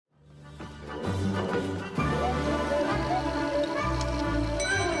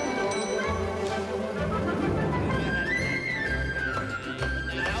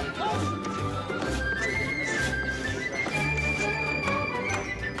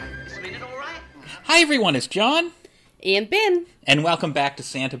Hi everyone, it's John. And Ben. And welcome back to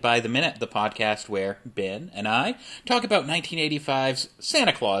Santa by the Minute, the podcast where Ben and I talk about 1985's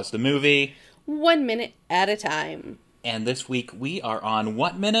Santa Claus, the movie. 1 minute at a time. And this week we are on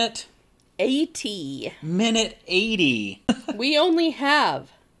what minute? 80. Minute 80. we only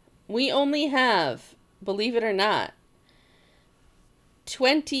have, believe it or not,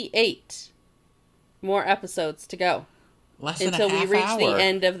 28 more episodes to go. Less than until a half we reach hour. the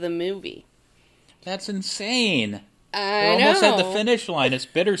end of the movie. That's insane. We're almost at the finish line. It's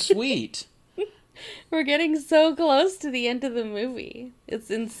bittersweet. We're getting so close to the end of the movie.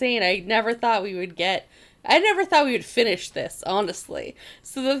 It's insane. I never thought we would finish this, honestly.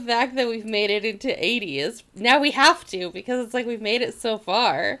 So the fact that we've made it into 80 is, now we have to, because it's like we've made it so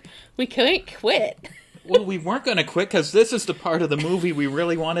far. We can't quit. Well, we weren't going to quit because this is the part of the movie we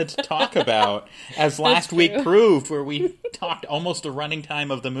really wanted to talk about, as last week proved, where we talked almost the running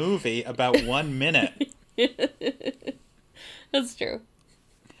time of the movie about 1 minute. That's true.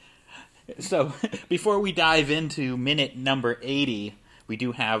 So, before we dive into minute number 80, we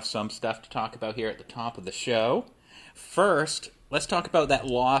do have some stuff to talk about here at the top of the show. First, let's talk about that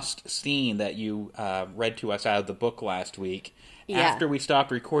lost scene that you read to us out of the book last week. Yeah. After we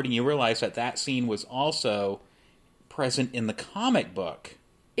stopped recording, you realized that scene was also present in the comic book.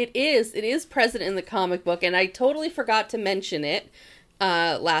 It is present in the comic book, and I totally forgot to mention it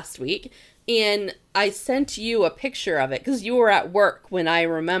last week. And I sent you a picture of it, because you were at work when I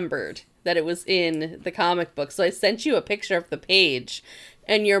remembered that it was in the comic book. So I sent you a picture of the page,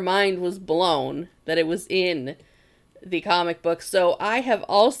 and your mind was blown that it was in the comic book. So I have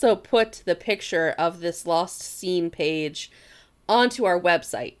also put the picture of this lost scene page onto our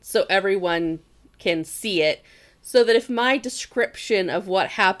website so everyone can see it, so that if my description of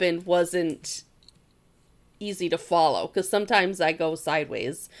what happened wasn't easy to follow, because sometimes I go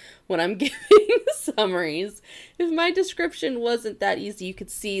sideways when I'm giving summaries, if my description wasn't that easy, you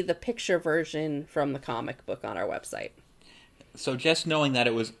could see the picture version from the comic book on our website. So just knowing that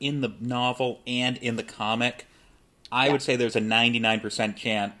it was in the novel and in the comic, I would say there's a 99%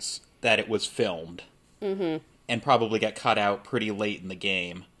 chance that it was filmed. Mm-hmm. And probably got cut out pretty late in the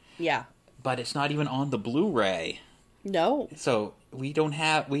game. Yeah. But it's not even on the Blu-ray. No. So we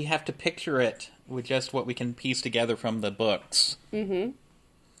have to picture it with just what we can piece together from the books. Mm-hmm.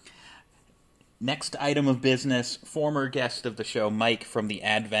 Next item of business, former guest of the show, Mike from the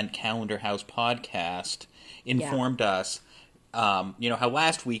Advent Calendar House podcast, informed us, how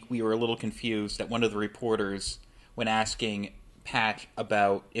last week we were a little confused that one of the reporters, when asking Patch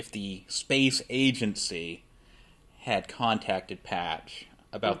about if the space agency had contacted Patch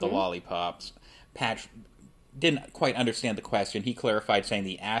about the lollipops, Patch didn't quite understand the question. He clarified saying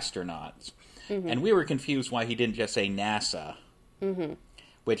the astronauts. Mm-hmm. And we were confused why he didn't just say NASA,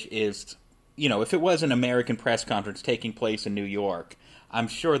 which is, if it was an American press conference taking place in New York, I'm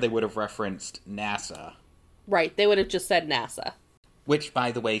sure they would have referenced NASA. Right, they would have just said NASA. Which,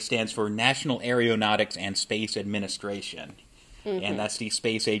 by the way, stands for National Aeronautics and Space Administration. Mm-hmm. And that's the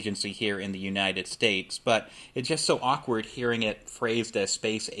space agency here in the United States. But it's just so awkward hearing it phrased as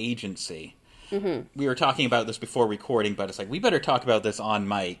space agency. Mm-hmm. We were talking about this before recording, but it's like, we better talk about this on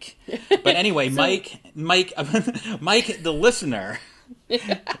mic. But anyway, Mike, the listener,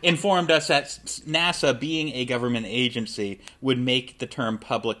 informed us that NASA, being a government agency, would make the term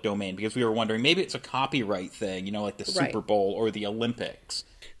public domain. Because we were wondering, maybe it's a copyright thing, like the Super Bowl or the Olympics.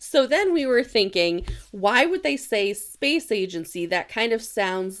 So then we were thinking, why would they say space agency? That kind of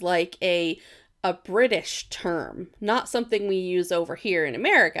sounds like a British term, not something we use over here in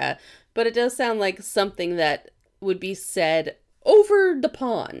America, but it does sound like something that would be said over the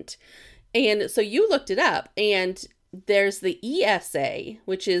pond. And so you looked it up, and there's the ESA,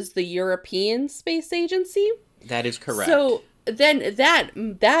 which is the European Space Agency. That is correct. So then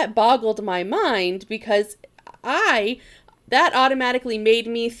that boggled my mind, because that automatically made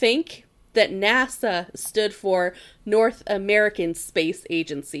me think that NASA stood for North American Space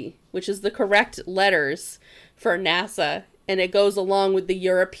Agency, which is the correct letters for NASA, and it goes along with the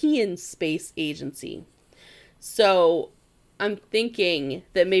European Space Agency. So I'm thinking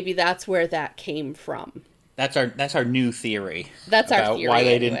that maybe that's where that came from. That's our new theory. That's our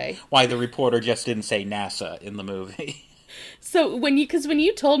theory, why the reporter just didn't say NASA in the movie. So when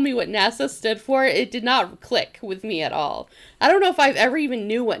you told me what NASA stood for, it did not click with me at all. I don't know if I've ever even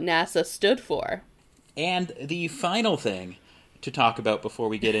knew what NASA stood for. And the final thing to talk about before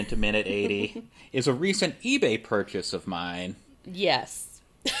we get into minute 80 is a recent eBay purchase of mine. Yes.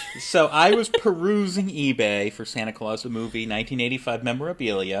 So I was perusing eBay for Santa Claus the Movie 1985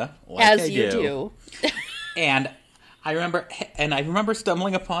 memorabilia, like As I you do. And I remember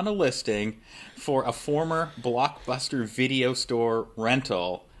stumbling upon a listing for a former Blockbuster video store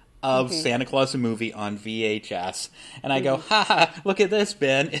rental of Santa Claus the Movie on VHS. And I go, ha, look at this,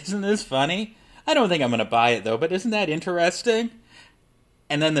 Ben. Isn't this funny? I don't think I'm going to buy it, though, but isn't that interesting?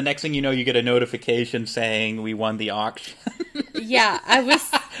 And then the next thing you know, you get a notification saying we won the auction. Yeah, I was...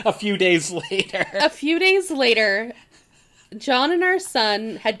 A few days later, John and our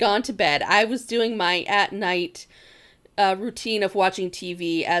son had gone to bed. I was doing my at-night routine of watching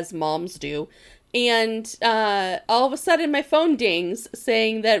TV, as moms do. And all of a sudden, my phone dings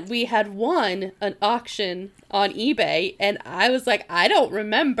saying that we had won an auction on eBay. And I was like, I don't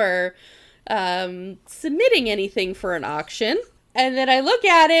remember submitting anything for an auction. And then I look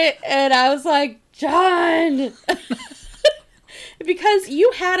at it, and I was like, John... Because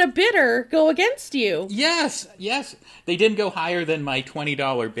you had a bidder go against you. Yes. They didn't go higher than my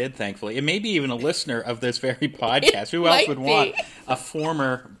 $20 bid, thankfully. It may be even a listener of this very podcast. Who else would want a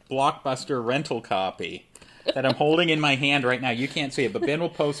former Blockbuster rental copy that I'm holding in my hand right now? You can't see it, but Ben will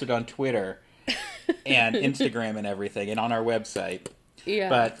post it on Twitter and Instagram and everything, and on our website. Yeah.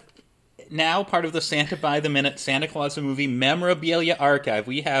 But now, part of the Santa by the Minute Santa Claus the Movie Memorabilia Archive,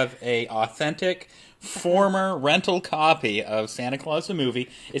 we have a authentic... former rental copy of Santa Claus the Movie.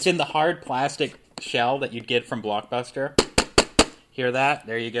 It's in the hard plastic shell that you'd get from Blockbuster. Hear that?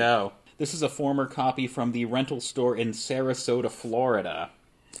 There you go. This is a former copy from the rental store in Sarasota, Florida.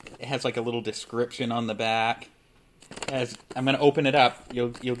 It has like a little description on the back. I'm going to open it up. You'll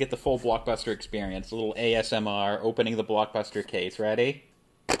get the full Blockbuster experience. A little ASMR opening the Blockbuster case. Ready?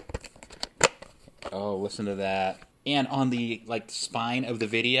 Oh, listen to that. And on the spine of the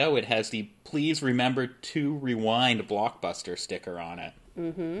video, it has the "Please remember to rewind" Blockbuster sticker on it.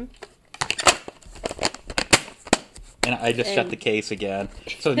 Mm-hmm. And I just shut the case again.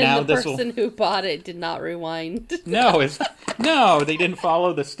 So now the person who bought it did not rewind. No, they didn't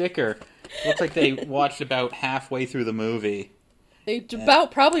follow the sticker. Looks like they watched about halfway through the movie. It's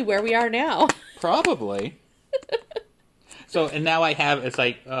about probably where we are now. Probably. So, and now I have. It's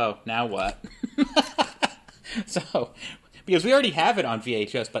like, oh, now what? So, because we already have it on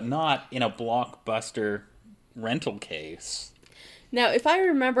VHS, but not in a Blockbuster rental case. Now, if I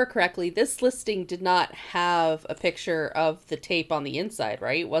remember correctly, this listing did not have a picture of the tape on the inside,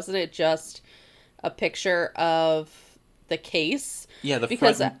 right? Wasn't it just a picture of the case? Yeah, the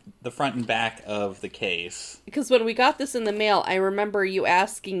front and back of the case. Because when we got this in the mail, I remember you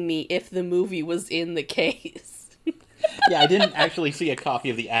asking me if the movie was in the case. Yeah, I didn't actually see a copy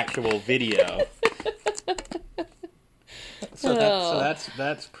of the actual video. So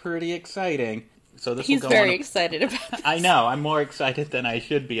that's pretty exciting. So this He's very excited about this. I know. I'm more excited than I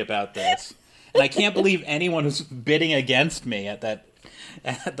should be about this. And I can't believe anyone was bidding against me at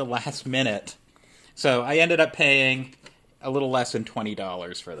the last minute. So I ended up paying a little less than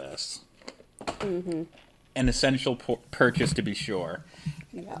 $20 for this. Mm-hmm. An essential purchase, to be sure.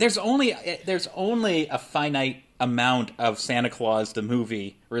 Yeah. There's only a finite amount of Santa Claus the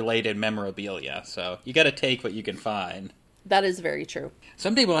Movie related memorabilia, so you got to take what you can find. That is very true.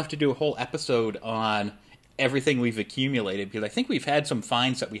 Someday we'll have to do a whole episode on everything we've accumulated, because I think we've had some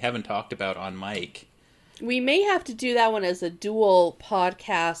finds that we haven't talked about on mic. We may have to do that one as a dual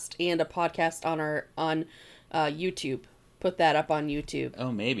podcast and a podcast on YouTube. Put that up on YouTube.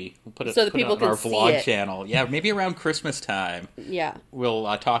 Oh, maybe. We'll put it, so that people can see it. On our vlog channel. Yeah, maybe around Christmas time. Yeah. We'll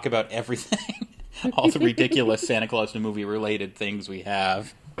talk about everything. All the ridiculous Santa Claus the Movie related things we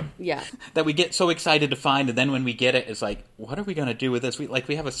have. Yeah. That we get so excited to find, and then when we get it, it's like, what are we going to do with this?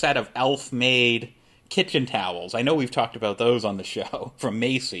 We have a set of elf-made kitchen towels. I know we've talked about those on the show from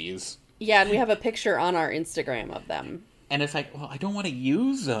Macy's. Yeah, and we have a picture on our Instagram of them. And it's like, well, I don't want to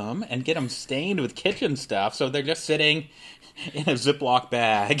use them and get them stained with kitchen stuff, so they're just sitting in a Ziploc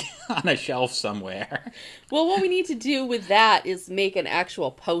bag on a shelf somewhere. Well, what we need to do with that is make an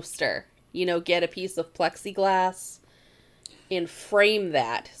actual poster. Get a piece of plexiglass and frame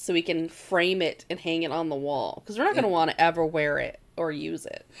that so we can frame it and hang it on the wall. Because we're not going to want to ever wear it or use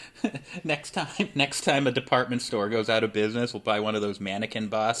it. Next time a department store goes out of business, we'll buy one of those mannequin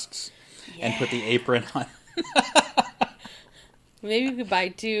busts and put the apron on. Maybe we could buy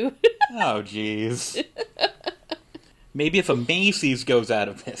two. Oh, jeez. Maybe if a Macy's goes out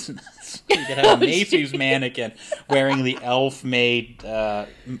of business, we could have a Macy's mannequin wearing the elf-made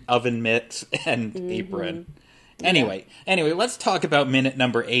oven mitts and apron. Anyway, let's talk about minute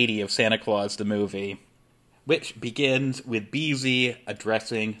number 80 of Santa Claus the Movie, which begins with Beezy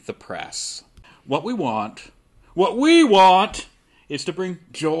addressing the press. What we want is to bring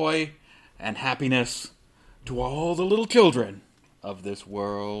joy and happiness to all the little children of this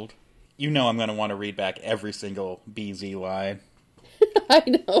world. You know I'm going to want to read back every single BZ line. I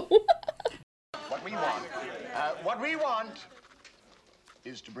know. What we want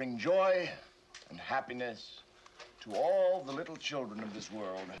is to bring joy and happiness to all the little children of this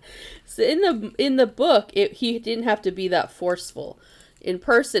world. So in the book, he didn't have to be that forceful. In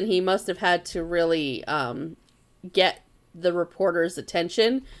person, he must have had to really get the reporter's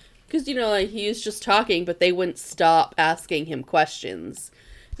attention. Because, like, he was just talking, but they wouldn't stop asking him questions.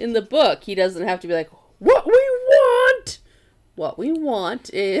 In the book, he doesn't have to be like, what we want! What we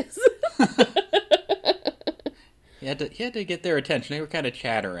want is... He had to get their attention. They were kind of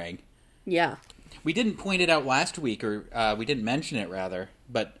chattering. Yeah. We didn't point it out last week, or we didn't mention it, rather,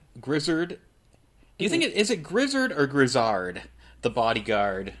 but Grizzard... Do you think is it Grizzard or Grizzard, the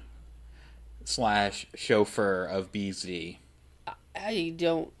bodyguard / chauffeur of BZ? I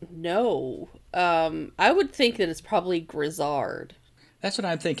don't know. I would think that it's probably Grizzard. That's what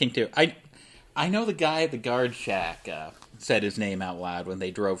I'm thinking, too. I know the guy at the guard shack said his name out loud when they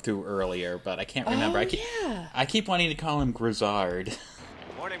drove through earlier, but I can't remember. Oh, I keep wanting to call him Grizzard.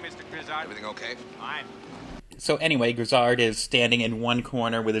 Good morning, Mr. Grizzard. Everything okay? Fine. So anyway, Grizzard is standing in one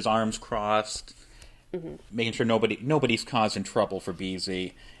corner with his arms crossed, making sure nobody's causing trouble for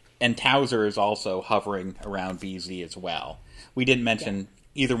BZ. And Towser is also hovering around BZ as well. We didn't mention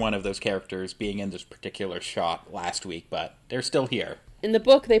either one of those characters being in this particular shot last week, but they're still here. In the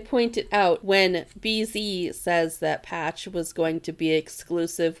book, they pointed out when BZ says that Patch was going to be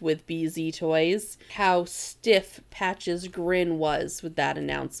exclusive with BZ Toys, how stiff Patch's grin was with that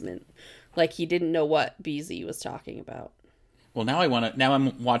announcement. Like he didn't know what BZ was talking about. Well, now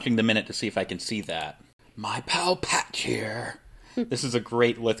I'm watching the minute to see if I can see that. My pal Patch here. This is a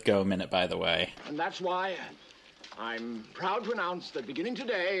great Lithgow minute, by the way. And that's why I'm proud to announce that beginning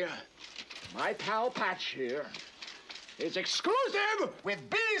today, my pal Patch here is exclusive with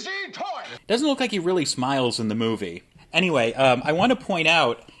BZ Toys. Doesn't look like he really smiles in the movie. Anyway, I want to point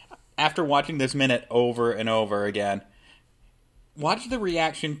out, after watching this minute over and over again, watch the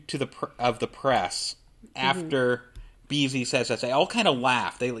reaction to of the press after BZ says that. They all kind of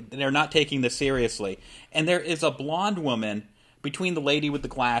laugh. They're not taking this seriously. And there is a blonde woman between the lady with the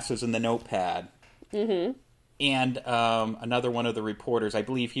glasses and the notepad. Mm-hmm. And another one of the reporters, I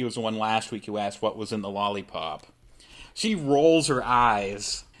believe he was the one last week who asked what was in the lollipop. She rolls her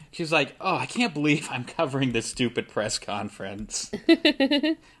eyes. She's like, oh, I can't believe I'm covering this stupid press conference.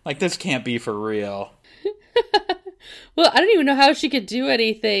 Like, this can't be for real. Well, I don't even know how she could do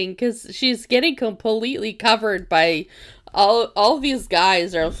anything, because she's getting completely covered by all these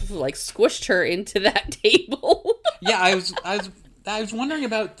guys are, like, squished her into that table. Yeah, I was wondering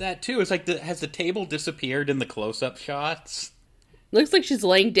about that, too. It's like, has the table disappeared in the close-up shots? Looks like she's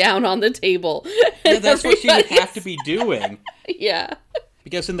laying down on the table. Yeah, that's what she would have to be doing. Yeah.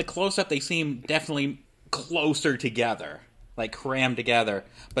 Because in the close-up, they seem definitely closer together. Like, crammed together.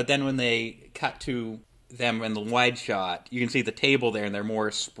 But then when they cut to them in the wide shot, you can see the table there, and they're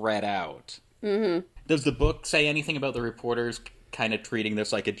more spread out. Mm-hmm. Does the book say anything about the reporters kind of treating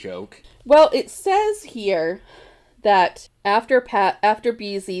this like a joke? Well, it says here that after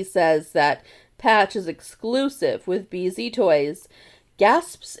BZ says that Patch is exclusive with BZ Toys,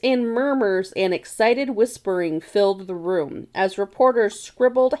 gasps and murmurs and excited whispering filled the room as reporters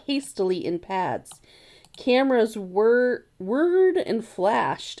scribbled hastily in pads. Cameras whirred and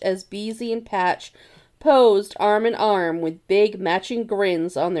flashed as BZ and Patch posed arm in arm with big matching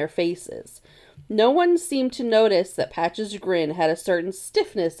grins on their faces. No one seemed to notice that Patch's grin had a certain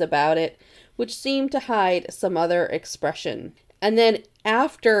stiffness about it, which seemed to hide some other expression. And then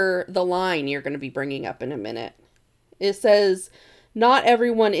after the line you're going to be bringing up in a minute, it says, not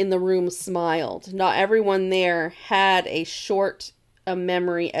everyone in the room smiled. Not everyone there had a short a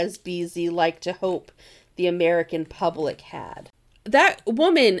memory as BZ liked to hope the American public had. That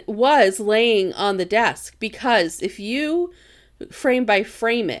woman was laying on the desk, because if you frame by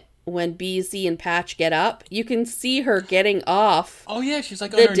frame it, when BZ and Patch get up, you can see her getting off. Oh yeah, she's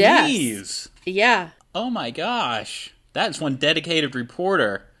like on her desk. Knees. Yeah. Oh my gosh. That's one dedicated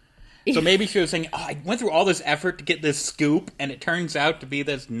reporter. So maybe she was saying, oh, I went through all this effort to get this scoop, and it turns out to be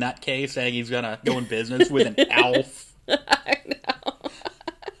this nutcase saying he's going to go in business with an elf. I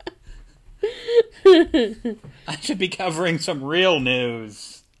know. I should be covering some real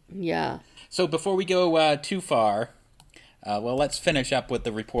news. Yeah. So before we go too far, let's finish up what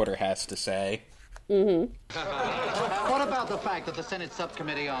the reporter has to say. Mm-hmm. What about the fact that the Senate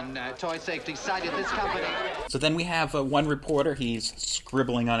Subcommittee on Toy Safety cited this company? So then we have one reporter. He's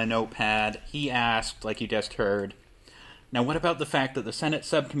scribbling on a notepad. He asked, like you just heard, now what about the fact that the Senate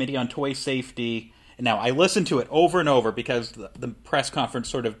Subcommittee on Toy Safety Now, I listened to it over and over because the press conference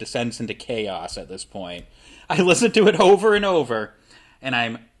sort of descends into chaos at this point. I listened to it over and over,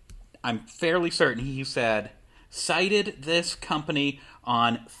 and I'm fairly certain he said, cited this company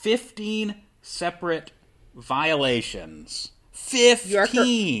on 15 separate violations.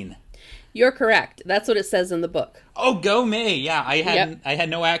 15! You're correct. That's what it says in the book. Oh, go me! Yeah, I had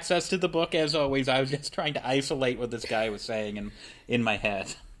no access to the book, as always. I was just trying to isolate what this guy was saying in my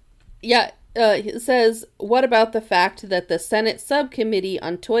head. Yeah, it says, what about the fact that the Senate Subcommittee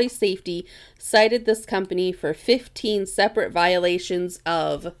on Toy Safety cited this company for 15 separate violations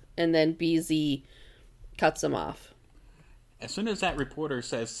of, and then BZ cuts him off. As soon as that reporter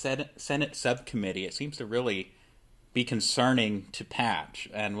says Senate Subcommittee, it seems to really be concerning to Patch,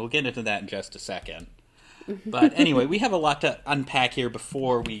 and we'll get into that in just a second. But anyway, we have a lot to unpack here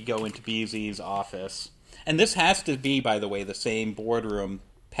before we go into BZ's office. And this has to be, by the way, the same boardroom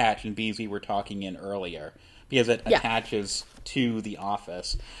Patch and BZ were talking in earlier, because it attaches to the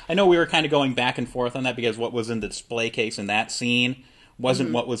office. I know we were kind of going back and forth on that, because what was in the display case in that scene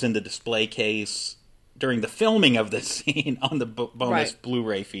wasn't what was in the display case during the filming of this scene on the bonus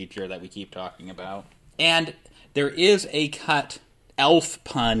Blu-ray feature that we keep talking about. And there is a cut elf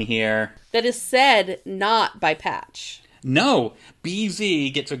pun here. That is said not by Patch. No,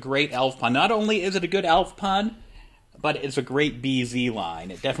 BZ gets a great elf pun. Not only is it a good elf pun, but it's a great BZ line.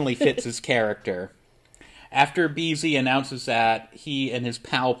 It definitely fits his character. After BZ announces that he and his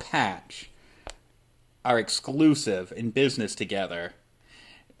pal Patch are exclusive in business together,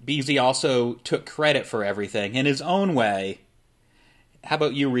 BZ also took credit for everything in his own way. How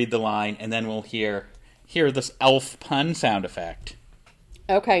about you read the line, and then we'll hear this elf pun sound effect.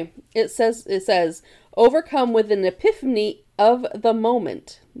 Okay, it says, overcome with an epiphany of the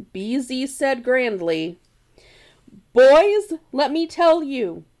moment, BZ said grandly, boys, let me tell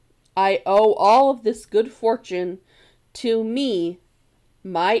you, I owe all of this good fortune to me,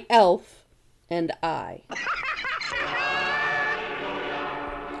 my elf, and I.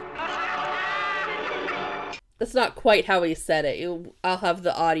 That's not quite how he said it. I'll have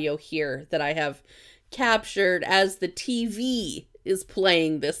the audio here that I have captured as the TV is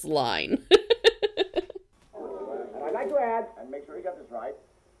playing this line. And I'd like to add, and make sure you get this right,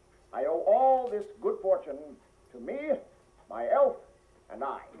 I owe all this good fortune to me, my elf, and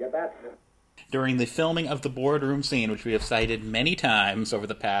I. Get that? During the filming of the boardroom scene, which we have cited many times over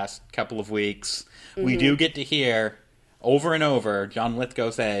the past couple of weeks, we do get to hear, over and over, John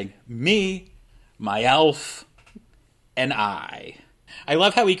Lithgow saying, me, my elf, and I. I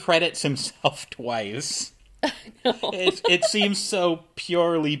love how he credits himself twice. It seems so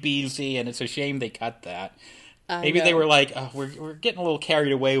purely BZ, and it's a shame they cut that. Maybe they were like, oh, we're getting a little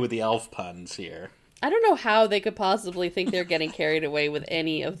carried away with the elf puns here. I don't know how they could possibly think they're getting carried away with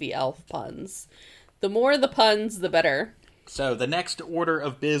any of the elf puns. The more the puns, the better. So the next order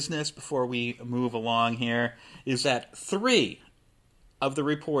of business before we move along here is that 3 of the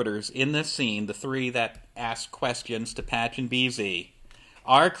reporters in this scene, the 3 that ask questions to Patch and BZ,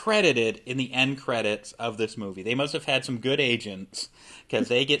 are credited in the end credits of this movie. They must have had some good agents, because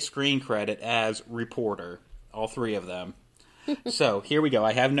they get screen credit as reporter, all 3 of them. So, here we go.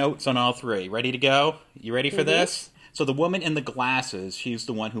 I have notes on all 3. Ready to go? You ready for this? So the woman in the glasses, she's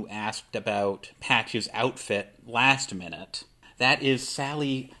the one who asked about Patch's outfit last minute. That is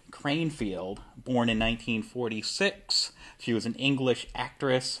Sally Cranfield, born in 1946. She was an English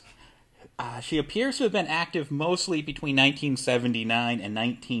actress. She appears to have been active mostly between 1979 and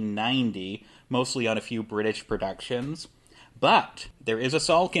 1990, mostly on a few British productions. But there is a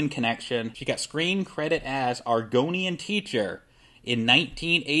Salkin connection. She got screen credit as Argonian teacher in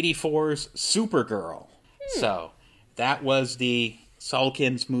 1984's Supergirl. So that was the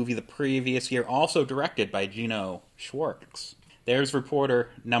Salkin's movie the previous year, also directed by Gino Schwartz. There's reporter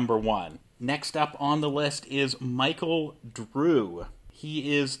number 1. Next up on the list is Michael Drew.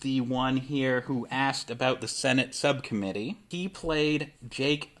 He is the one here who asked about the Senate subcommittee. He played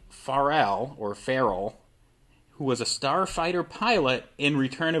Jake Farrell, who was a starfighter pilot in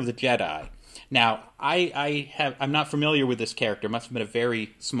Return of the Jedi. Now, I'm not familiar with this character. It must have been a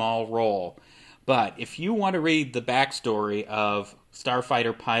very small role. But if you want to read the backstory of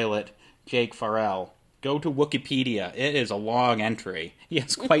starfighter pilot Jake Farrell, go to Wikipedia. It is a long entry. He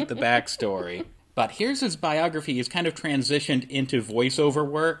has quite the backstory. But here's his biography. He's kind of transitioned into voiceover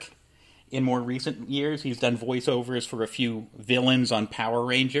work In more recent years, he's done voiceovers for a few villains on Power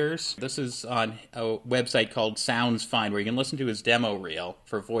Rangers. This is on a website called Sounds Fine, where you can listen to his demo reel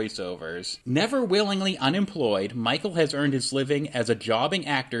for voiceovers. Never willingly unemployed, Michael has earned his living as a jobbing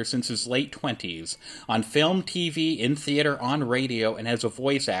actor since his late 20s, on film, TV, in theater, on radio, and as a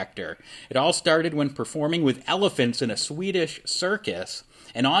voice actor. It all started when performing with elephants in a Swedish circus,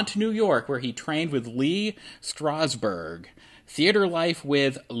 and on to New York, where he trained with Lee Strasberg. Theater life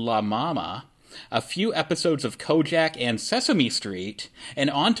with La Mama, a few episodes of Kojak and Sesame Street, and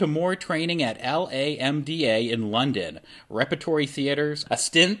on to more training at LAMDA in London, repertory theaters, a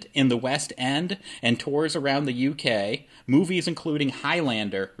stint in the West End, and tours around the UK, movies including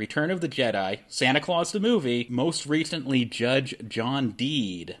Highlander, Return of the Jedi, Santa Claus the Movie, most recently Judge John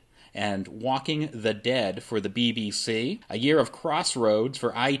Deed, and Walking the Dead for the BBC, a year of Crossroads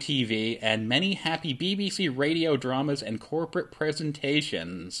for ITV, and many happy BBC radio dramas and corporate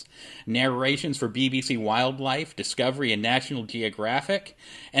presentations, narrations for BBC Wildlife, Discovery, and National Geographic,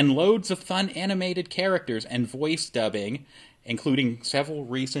 and loads of fun animated characters and voice dubbing, including several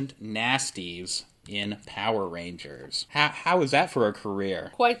recent nasties in Power Rangers. How is that for a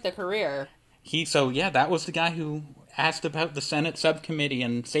career? Quite the career. That was the guy who asked about the Senate subcommittee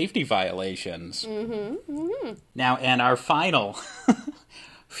and safety violations. Now, and our final,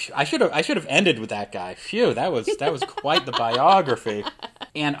 I should have ended with that guy. Phew, that was quite the biography.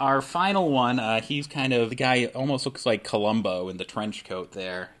 And our final one, he's kind of the guy. Almost looks like Columbo in the trench coat.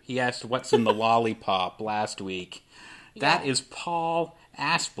 There, he asked what's in the lollipop last week. Yeah. That is Paul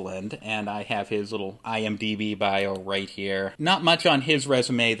Asplund, and I have his little IMDb bio right here. Not much on his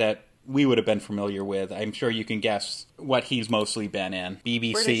resume that we would have been familiar with. I'm sure you can guess what he's mostly been in.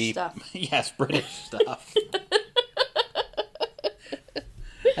 BBC. British stuff. Yes, British stuff.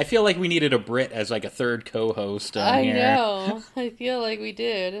 I feel like we needed a Brit as like a third co-host on here. I know. I feel like we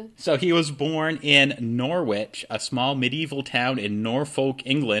did. So he was born in Norwich, a small medieval town in Norfolk,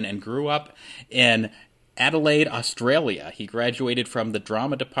 England, and grew up in Adelaide, Australia. He graduated from the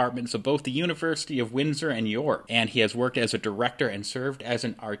drama departments of both the University of Windsor and York, and he has worked as a director and served as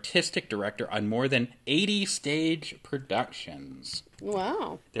an artistic director on more than 80 stage productions.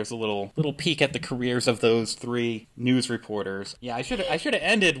 Wow. There's a little peek at the careers of those three news reporters. Yeah, I should have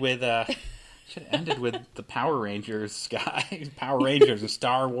ended with the Power Rangers guy. Power Rangers and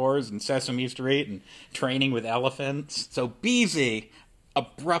Star Wars and Sesame Street and training with elephants. So BZ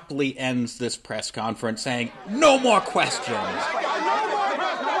abruptly ends this press conference saying, "No more questions!"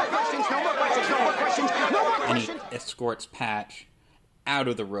 And he escorts Patch out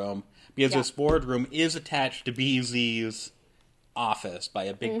of the room, because this boardroom is attached to BZ's office by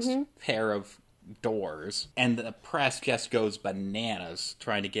a big pair of doors, and the press just goes bananas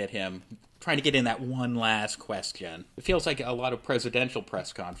trying to get in that one last question. It feels like a lot of presidential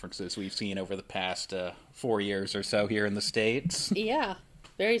press conferences we've seen over the past 4 years or so here in the States. Yeah,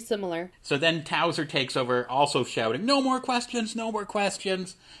 very similar. So then Towser takes over, also shouting, "No more questions, no more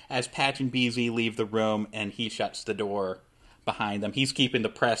questions," as Patch and BZ leave the room, and he shuts the door behind them. He's keeping the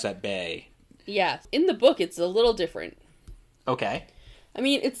press at bay. Yeah, in the book it's a little different. Okay. I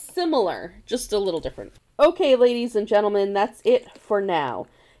mean, it's similar, just a little different. Okay, ladies and gentlemen, that's it for now.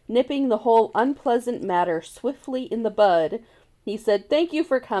 Nipping the whole unpleasant matter swiftly in the bud, he said thank you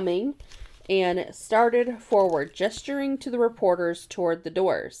for coming, and started forward, gesturing to the reporters toward the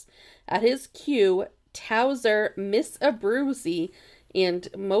doors. At his cue, Towser, Miss Abruzzi, and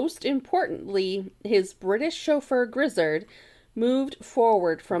most importantly, his British chauffeur Grizzard, moved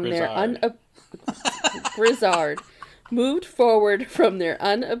forward from their unobtrusive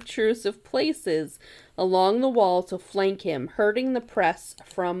places along the wall to flank him, herding the press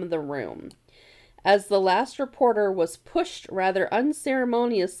from the room. As the last reporter was pushed rather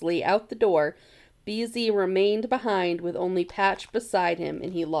unceremoniously out the door, BZ remained behind with only Patch beside him,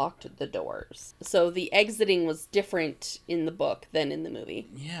 and he locked the doors. So the exiting was different in the book than in the movie.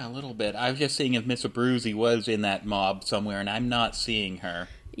 Yeah, a little bit. I was just seeing if Miss Abruzzi was in that mob somewhere, and I'm not seeing her.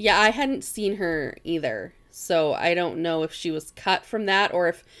 Yeah, I hadn't seen her either. So I don't know if she was cut from that, or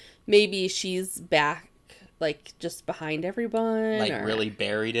if maybe she's back, like, just behind everyone. Like, really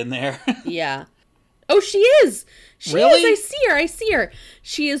buried in there? Yeah. Oh, she is! She really? is! I see her!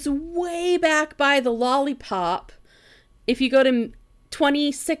 She is way back by the lollipop. If you go to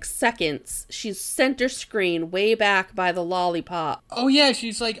 26 seconds, she's center screen, way back by the lollipop. Oh, yeah,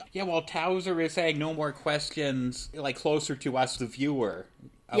 she's like, while Towser is saying no more questions, like, closer to us, the viewer.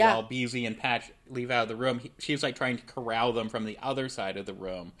 While BZ and Patch leave out of the room, she's like trying to corral them from the other side of the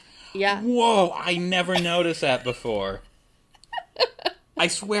room. Yeah. Whoa, I never noticed that before. I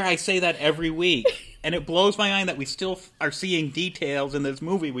swear I say that every week. And it blows my mind that we still are seeing details in this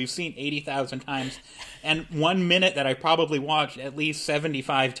movie we've seen 80,000 times. And 1 minute that I probably watched at least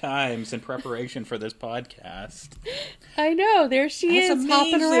 75 times in preparation for this podcast. I know, there she is,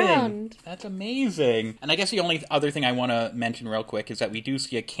 hopping around. That's amazing. And I guess the only other thing I want to mention real quick is that we do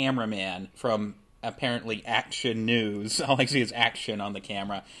see a cameraman from apparently Action News. All I see is action on the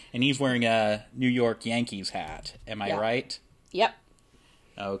camera. And he's wearing a New York Yankees hat. Am I right? Yep.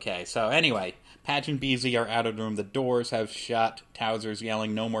 Okay, so anyway, Patch and Beezy are out of the room. The doors have shut. Towser's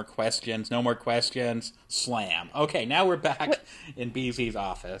yelling, no more questions, no more questions. Slam. Okay, now we're back in Beezy's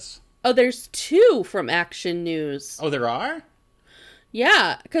office. Oh, there's two from Action News. Oh, there are?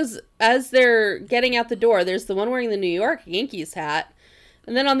 Yeah, because as they're getting out the door, there's the one wearing the New York Yankees hat.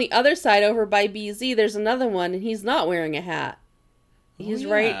 And then on the other side, over by BZ, there's another one, and he's not wearing a hat. He's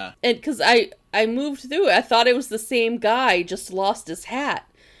right. And because I moved through it, I thought it was the same guy, just lost his hat.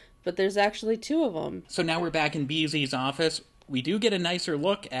 But there's actually two of them. So now we're back in BZ's office. We do get a nicer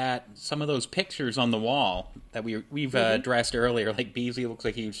look at some of those pictures on the wall that we've addressed earlier. Like BZ looks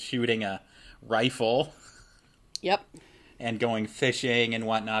like he's shooting a rifle. Yep. And going fishing and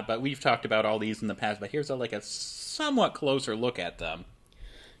whatnot. But we've talked about all these in the past. But here's a somewhat closer look at them.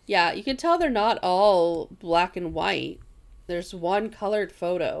 Yeah, you can tell they're not all black and white. There's one colored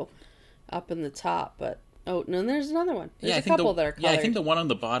photo up in the top, but oh no, there's another one. There's a couple that are colored. Yeah, I think the one on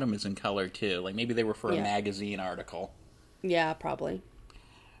the bottom is in color too. Like maybe they were for a magazine article. Yeah, probably.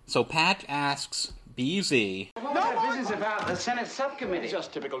 So Patch asks BZ. What was that business about the Senate subcommittee? It's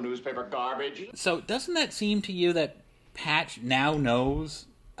just typical newspaper garbage. So doesn't that seem to you that Patch now knows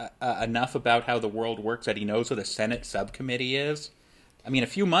enough about how the world works that he knows what the Senate subcommittee is? I mean, a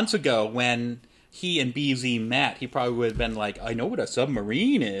few months ago when he and BZ met, he probably would have been like, I know what a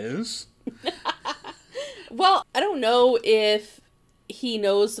submarine is. Well, I don't know if he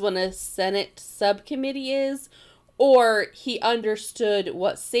knows what a Senate subcommittee is, or he understood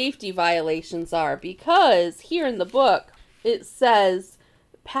what safety violations are, because here in the book, it says,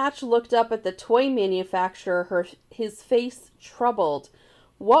 Patch looked up at the toy manufacturer, his face troubled.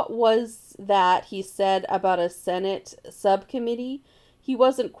 What was that he said about a Senate subcommittee? He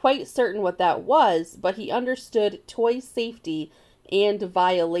wasn't quite certain what that was, but he understood toy safety and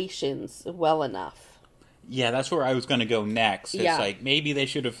violations well enough. Yeah, that's where I was going to go next. It's like, maybe they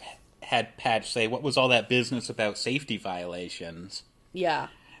should have had Patch say, what was all that business about safety violations? Yeah.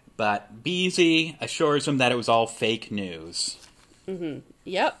 But BZ assures him that it was all fake news. Mm-hmm.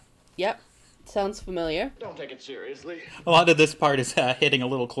 Yep. Sounds familiar. Don't take it seriously. A lot of this part is hitting a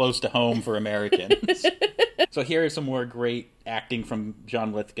little close to home for Americans. So here is some more great acting from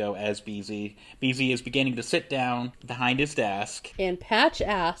John Lithgow as BZ. BZ is beginning to sit down behind his desk. And Patch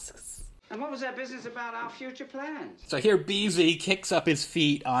asks, and what was that business about our future plans? So here BZ kicks up his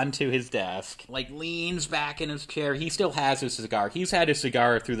feet onto his desk, leans back in his chair. He still has his cigar. He's had his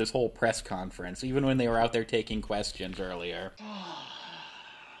cigar through this whole press conference, even when they were out there taking questions earlier.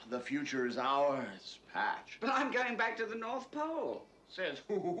 The future is ours, Patch. But I'm going back to the North Pole. Says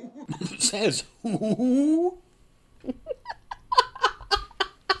who? Says who?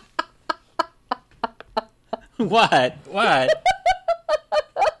 What? That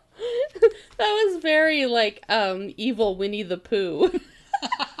was very evil Winnie the Pooh.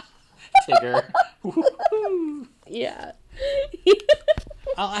 Tigger. Yeah.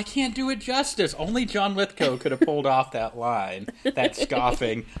 I can't do it justice. Only John Lithgow could have pulled off that line. That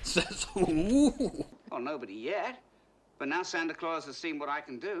scoffing. Says who? Well, nobody yet. But now Santa Claus has seen what I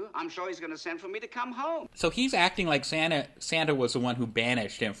can do. I'm sure he's going to send for me to come home. So he's acting like Santa was the one who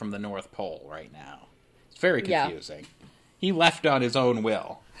banished him from the North Pole right now. It's very confusing. Yeah. He left on his own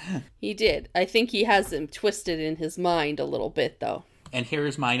will. He did. I think he has him twisted in his mind a little bit, though. And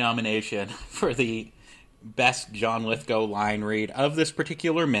here's my nomination for the best John Lithgow line read of this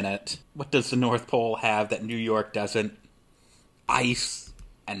particular minute. What does the North Pole have that New York doesn't? Ice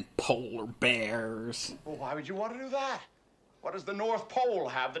and polar bears. Well, why would you want to do that? What does the North Pole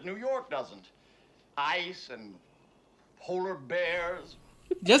have that New York doesn't? Ice and polar bears?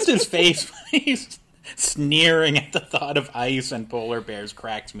 Just his face when he's sneering at the thought of ice and polar bears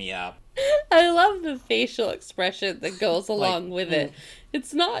cracks me up. I love the facial expression that goes along with it.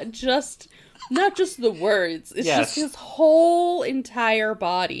 It's not just the words. It's just his whole entire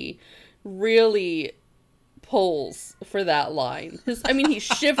body really pulls for that line. He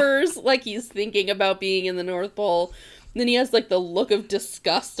shivers like he's thinking about being in the North Pole. Then he has the look of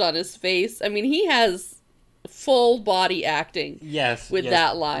disgust on his face. He has full body acting with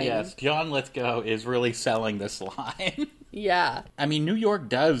that line. Yes, John Lithgow is really selling this line. Yeah. New York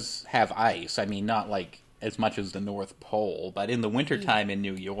does have ice. Not as much as the North Pole, but in the wintertime in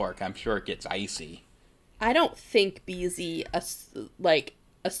New York, I'm sure it gets icy. I don't think BZ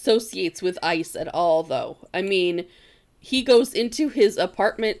associates with ICE at all, though. I mean, he goes into his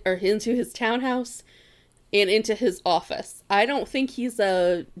apartment or into his townhouse and into his office. I don't think he's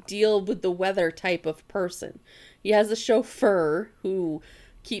a deal with the weather type of person. He has a chauffeur who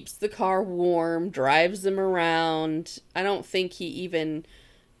keeps the car warm, drives him around. I don't think he even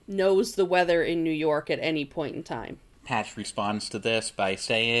knows the weather in New York at any point in time. Patch responds to this by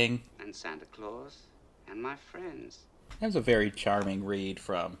saying, And Santa Claus and my friends. that was a very charming read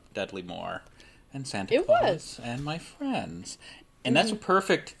from Dudley Moore. And Santa It Claus was. and my friends. And that's a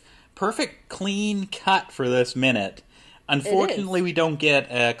perfect clean cut for this minute. Unfortunately, we don't get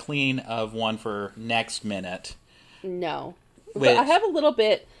a clean of one for next minute. No. Which- But I have a little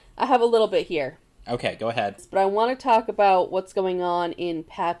bit here. Okay, go ahead. But I want to talk about what's going on in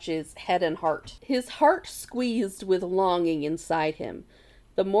Patch's head and heart. His heart squeezed with longing inside him.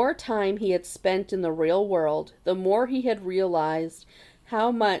 The more time he had spent in the real world, the more he had realized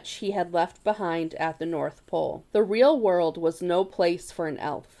how much he had left behind at the North Pole. The real world was no place for an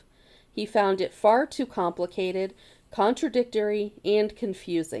elf. He found it far too complicated, contradictory, and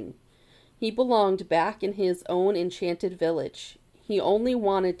confusing. He belonged back in his own enchanted village. He only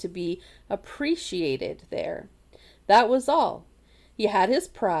wanted to be appreciated there. That was all. He had his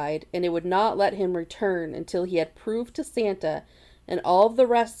pride, and it would not let him return until he had proved to Santa and all of the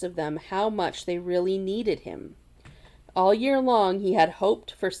rest of them how much they really needed him. All year long he had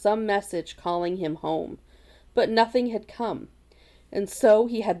hoped for some message calling him home, but nothing had come. And so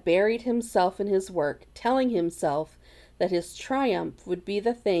he had buried himself in his work, telling himself that his triumph would be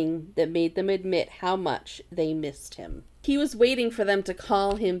the thing that made them admit how much they missed him. He was waiting for them to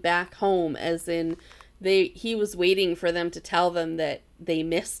call him back home, as in he was waiting for them to tell them that they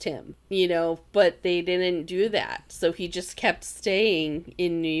missed him, but they didn't do that. So he just kept staying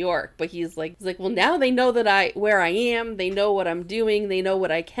in New York. But he's like, well, now they know that where I am, they know what I'm doing, they know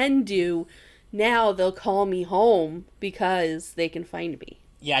what I can do. Now they'll call me home because they can find me.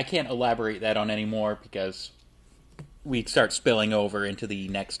 Yeah, I can't elaborate that on any more because we'd start spilling over into the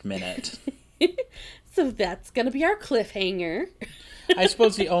next minute. So that's going to be our cliffhanger. I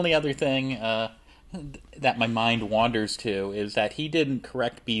suppose the only other thing that my mind wanders to is that he didn't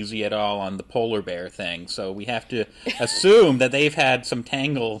correct BZ at all on the polar bear thing, so we have to assume that they've had some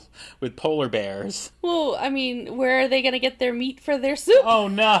tangle with polar bears. Well, I mean, where are they going to get their meat for their soup? Oh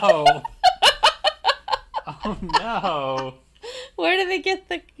no! Oh no! Where do they get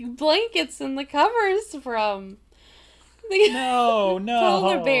the blankets and the covers from? No, no.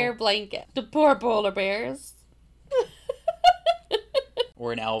 Polar bear blanket. The poor polar bears.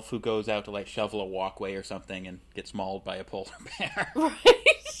 Or an elf who goes out to shovel a walkway or something and gets mauled by a polar bear.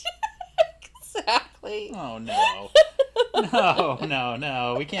 Right. Exactly. Oh no.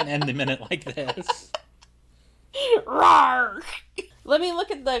 No. We can't end the minute like this. Rawr. Let me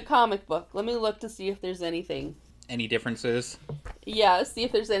look at the comic book. Let me look to see if there's anything. Any differences? Yeah, see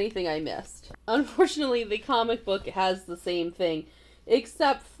if there's anything I missed. Unfortunately, the comic book has the same thing,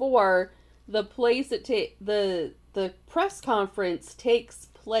 except for the place the press conference takes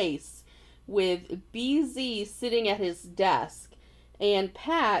place with BZ sitting at his desk and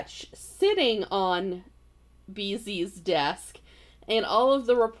Patch sitting on BZ's desk, and all of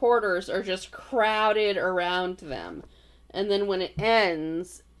the reporters are just crowded around them. And then when it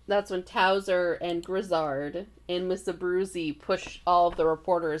ends, that's when Towser and Grizzard and Miss Abruzzi push all of the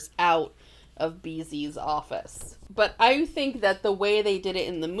reporters out of BZ's office. But I think that the way they did it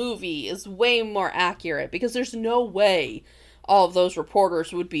in the movie is way more accurate, because there's no way all of those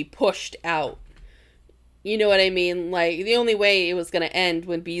reporters would be pushed out. You know what I mean? The only way it was going to end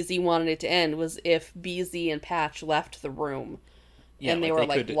when BZ wanted it to end was if BZ and Patch left the room. Yeah, and they were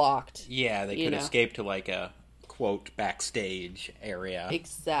locked. Yeah, they could escape to a quote backstage area.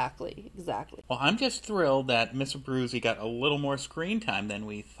 Exactly. Well, I'm just thrilled that Miss Abruzzi got a little more screen time than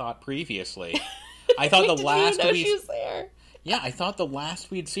we thought previously. I thought the last she was there. Yeah, I thought the last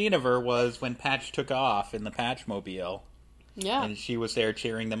we'd seen of her was when Patch took off in the Patchmobile. Yeah. And she was there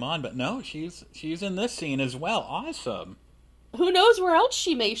cheering them on, but no, she's in this scene as well. Awesome. Who knows where else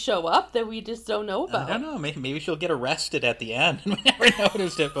she may show up that we just don't know about. I don't know. Maybe she'll get arrested at the end, and we never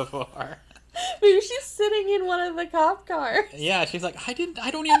noticed it before. Maybe she's sitting in one of the cop cars. Yeah, she's like, I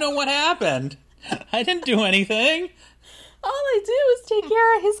don't even know what happened. I didn't do anything. All I do is take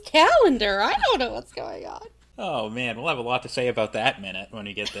care of his calendar. I don't know what's going on. Oh, man, we'll have a lot to say about that minute when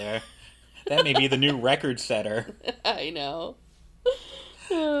we get there. That may be the new record setter. I know.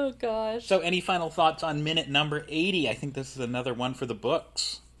 Oh, gosh. So, any final thoughts on minute number 80? I think this is another one for the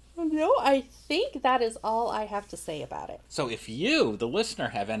books. No, I think that is all I have to say about it. So if you, the listener,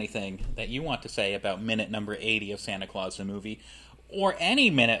 have anything that you want to say about minute number 80 of Santa Claus the Movie, or any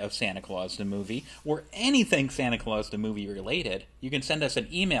minute of Santa Claus the Movie, or anything Santa Claus the Movie related, you can send us an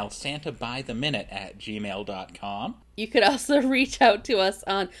email, santabytheminute@gmail.com. You could also reach out to us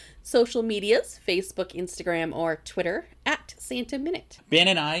on social medias, Facebook, Instagram, or Twitter, @SantaMinute. Ben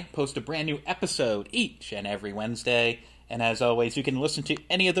and I post a brand new episode each and every Wednesday, and as always, you can listen to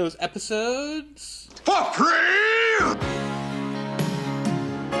any of those episodes For free!